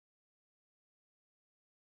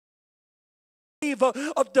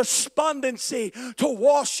 of despondency to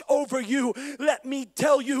wash over you, let me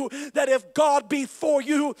tell you that if God be for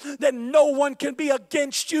you, then no one can be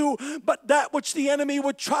against you. But that which the enemy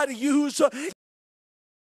would try to use,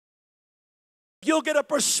 you'll get a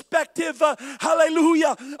perspective,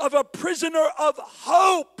 hallelujah, of a prisoner of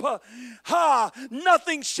hope.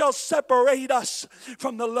 Nothing shall separate us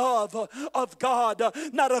from the love of God.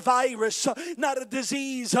 Not a virus, not a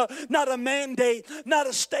disease, not a mandate, not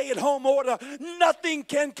a stay-at-home order. Nothing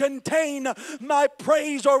can contain my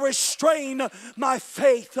praise or restrain my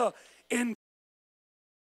faith in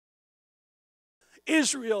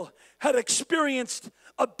Israel had experienced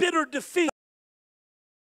a bitter defeat.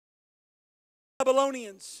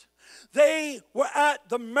 Babylonians. They were at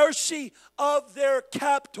the mercy of their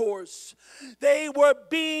captors. They were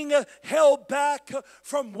being held back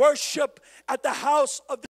from worship at the house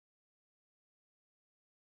of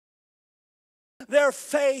their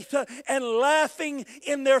faith and laughing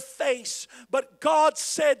in their face. But God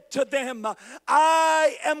said to them,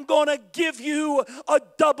 I am going to give you a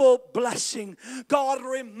double blessing. God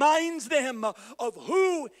reminds them of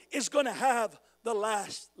who is going to have the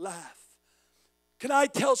last laugh. Can I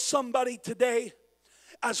tell somebody today,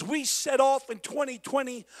 as we set off in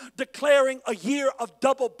 2020 declaring a year of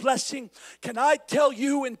double blessing, can I tell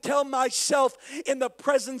you and tell myself in the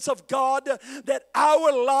presence of God that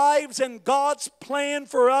our lives and God's plan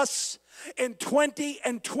for us in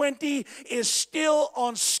 2020 is still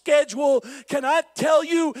on schedule? Can I tell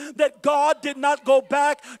you that God did not go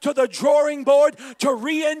back to the drawing board to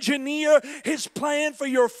re-engineer His plan for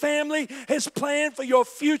your family, His plan for your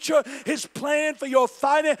future, His plan for your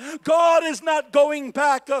finance? God is not going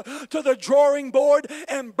back to the drawing board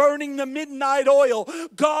and burning the midnight oil.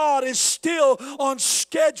 God is still on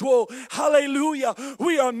schedule. Hallelujah.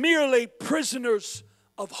 We are merely prisoners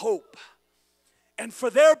of hope. And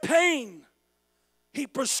for their pain, He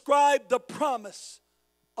prescribed the promise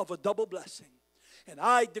of a double blessing. And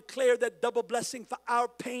I declare that double blessing for our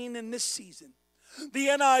pain in this season. The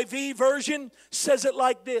NIV version says it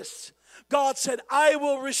like this. God said, I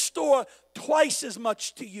will restore twice as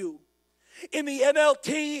much to you. In the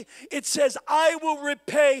NLT, it says, I will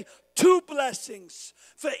repay 2 blessings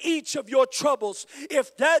for each of your troubles.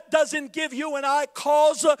 If that doesn't give you and I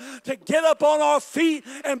cause to get up on our feet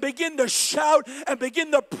and begin to shout and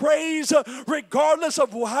begin to praise, regardless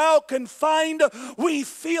of how confined we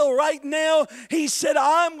feel right now, He said,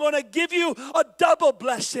 I'm going to give you a double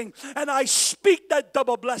blessing. And I speak that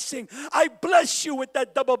double blessing. I bless you with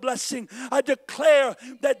that double blessing. I declare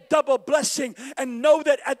that double blessing, and know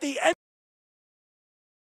that at the end,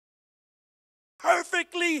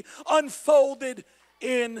 perfectly unfolded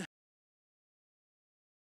in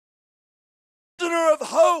prisoner of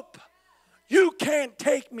hope. You can't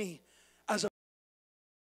take me as a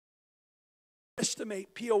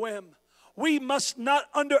estimate, POM. We must not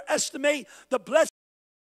underestimate the blessing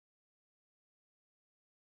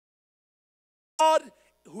of God,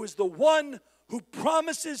 who is the one who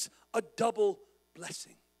promises a double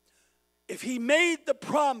blessing. If He made the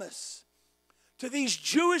promise to these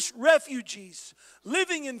Jewish refugees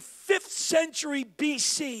living in 5th century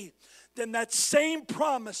BC, then that same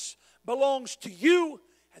promise belongs to you,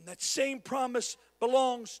 and that same promise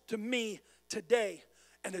belongs to me today.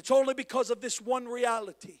 And it's only because of this one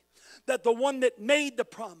reality that the one that made the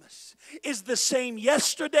promise is the same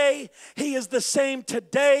yesterday, He is the same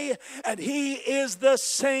today, and He is the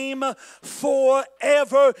same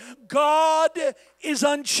forever. God is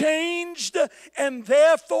unchanged, and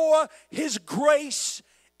therefore His grace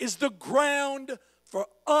is the ground for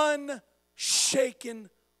unshaken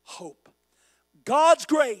hope. God's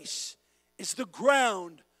grace is the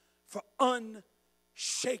ground for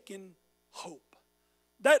unshaken hope.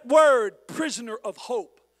 That word, prisoner of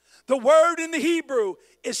hope, the word in the Hebrew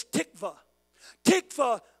is tikva.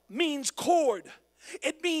 Tikva means cord.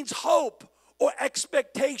 It means hope or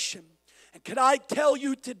expectation. And can I tell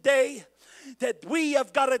you today that we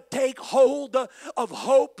have got to take hold of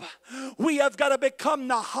hope. We have got to become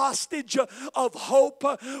the hostage of hope.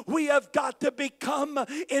 We have got to become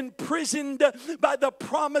imprisoned by the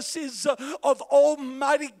promises of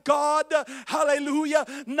Almighty God. Hallelujah.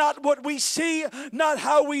 Not what we see, not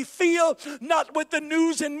how we feel, not what the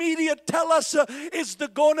news and media tell us is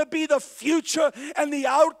going to be the future and the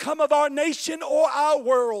outcome of our nation or our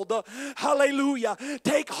world. Hallelujah.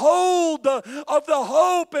 Take hold of the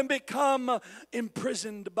hope and become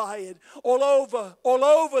imprisoned by it. All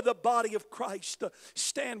over the body of Christ.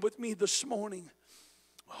 Stand with me this morning.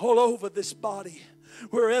 All over this body,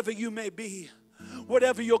 wherever you may be,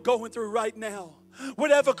 whatever you're going through right now,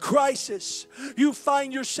 whatever crisis you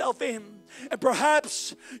find yourself in, and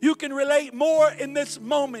perhaps you can relate more in this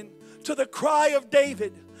moment to the cry of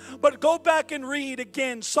David. But go back and read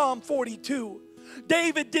again Psalm 42.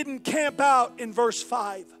 David didn't camp out in verse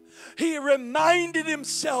 5. He reminded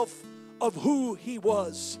himself of who he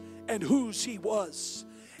was and whose he was.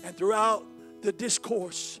 And throughout the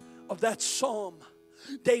discourse of that psalm,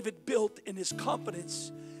 David built in his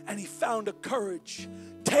confidence, and he found a courage.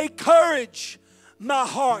 Take courage, my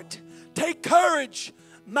heart. Take courage,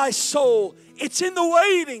 my soul. It's in the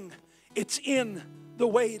waiting. It's in the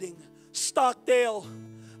waiting. Stockdale,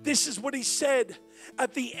 this is what he said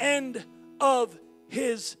at the end of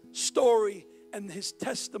his story and his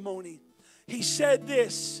testimony. He said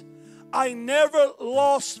this: I never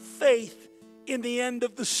lost faith in the end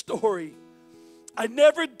of the story. I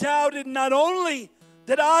never doubted not only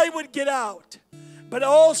that I would get out, but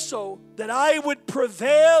also that I would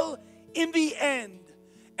prevail in the end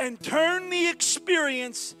and turn the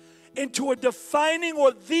experience into a defining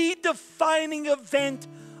or the defining event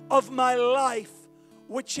of my life,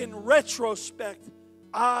 which in retrospect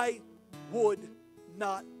I would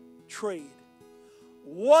not trade.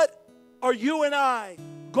 What are you and I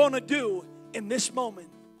going to do in this moment?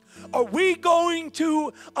 Are we going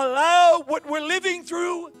to allow what we're living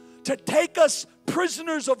through to take us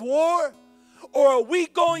prisoners of war? Or are we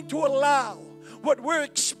going to allow what we're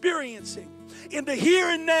experiencing in the here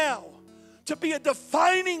and now to be a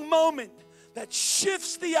defining moment that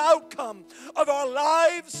shifts the outcome of our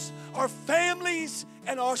lives, our families,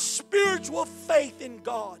 and our spiritual faith in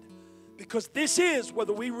God? Because this is,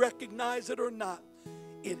 whether we recognize it or not,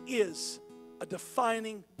 it is a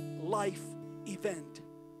defining life event.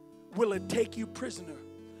 Will it take you prisoner,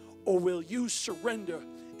 or will you surrender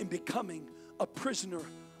in becoming a prisoner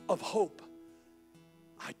of hope?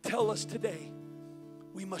 I tell us today,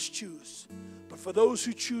 we must choose. But for those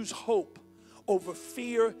who choose hope over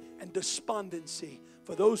fear and despondency,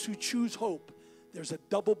 for those who choose hope, there's a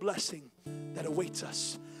double blessing that awaits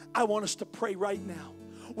us. I want us to pray right now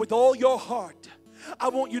with all your heart. I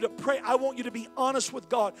want you to pray. I want you to be honest with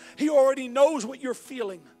God. He already knows what you're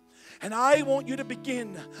feeling. And I want you to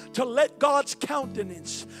begin to let God's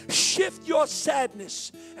countenance shift your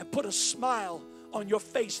sadness and put a smile on your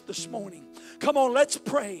face this morning. Come on, let's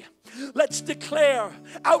pray. Let's declare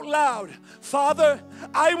out loud, Father,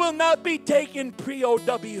 I will not be taken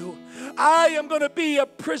POW. I am going to be a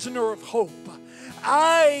prisoner of hope.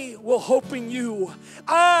 I will hope in you.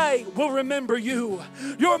 I will remember you.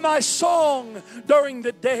 You're my song during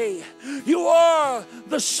the day. You are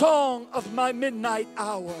the song of my midnight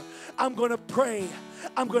hour. I'm going to pray.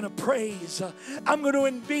 I'm going to praise. I'm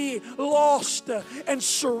going to be lost and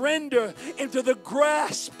surrender into the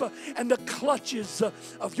grasp and the clutches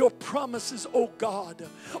of your promises, oh God.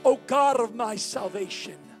 Oh God of my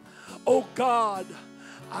salvation. Oh God.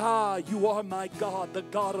 You are my God, the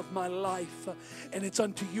God of my life. And it's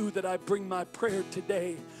unto you that I bring my prayer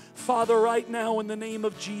today. Father, right now in the name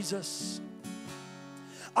of Jesus,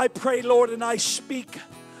 I pray, Lord, and I speak,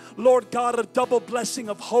 Lord God, a double blessing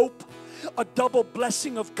of hope a double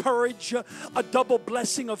blessing of courage, a double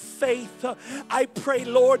blessing of faith. I pray,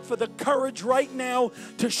 Lord, for the courage right now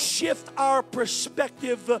to shift our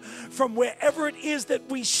perspective from wherever it is that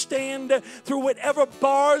we stand, through whatever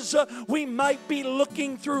bars we might be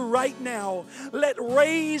looking through right now. Let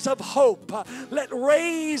rays of hope, let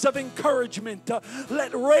rays of encouragement,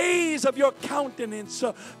 let rays of your countenance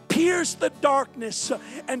pierce the darkness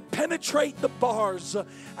and penetrate the bars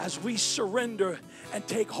as we surrender and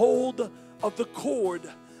take hold of the cord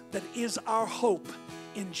that is our hope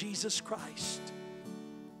in Jesus Christ.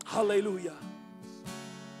 Hallelujah.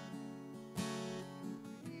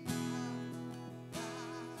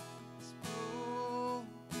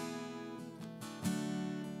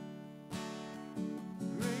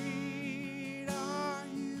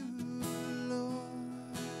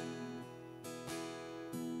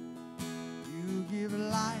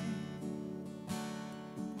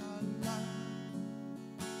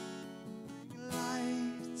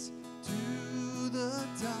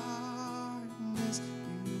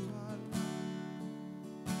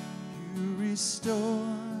 Restore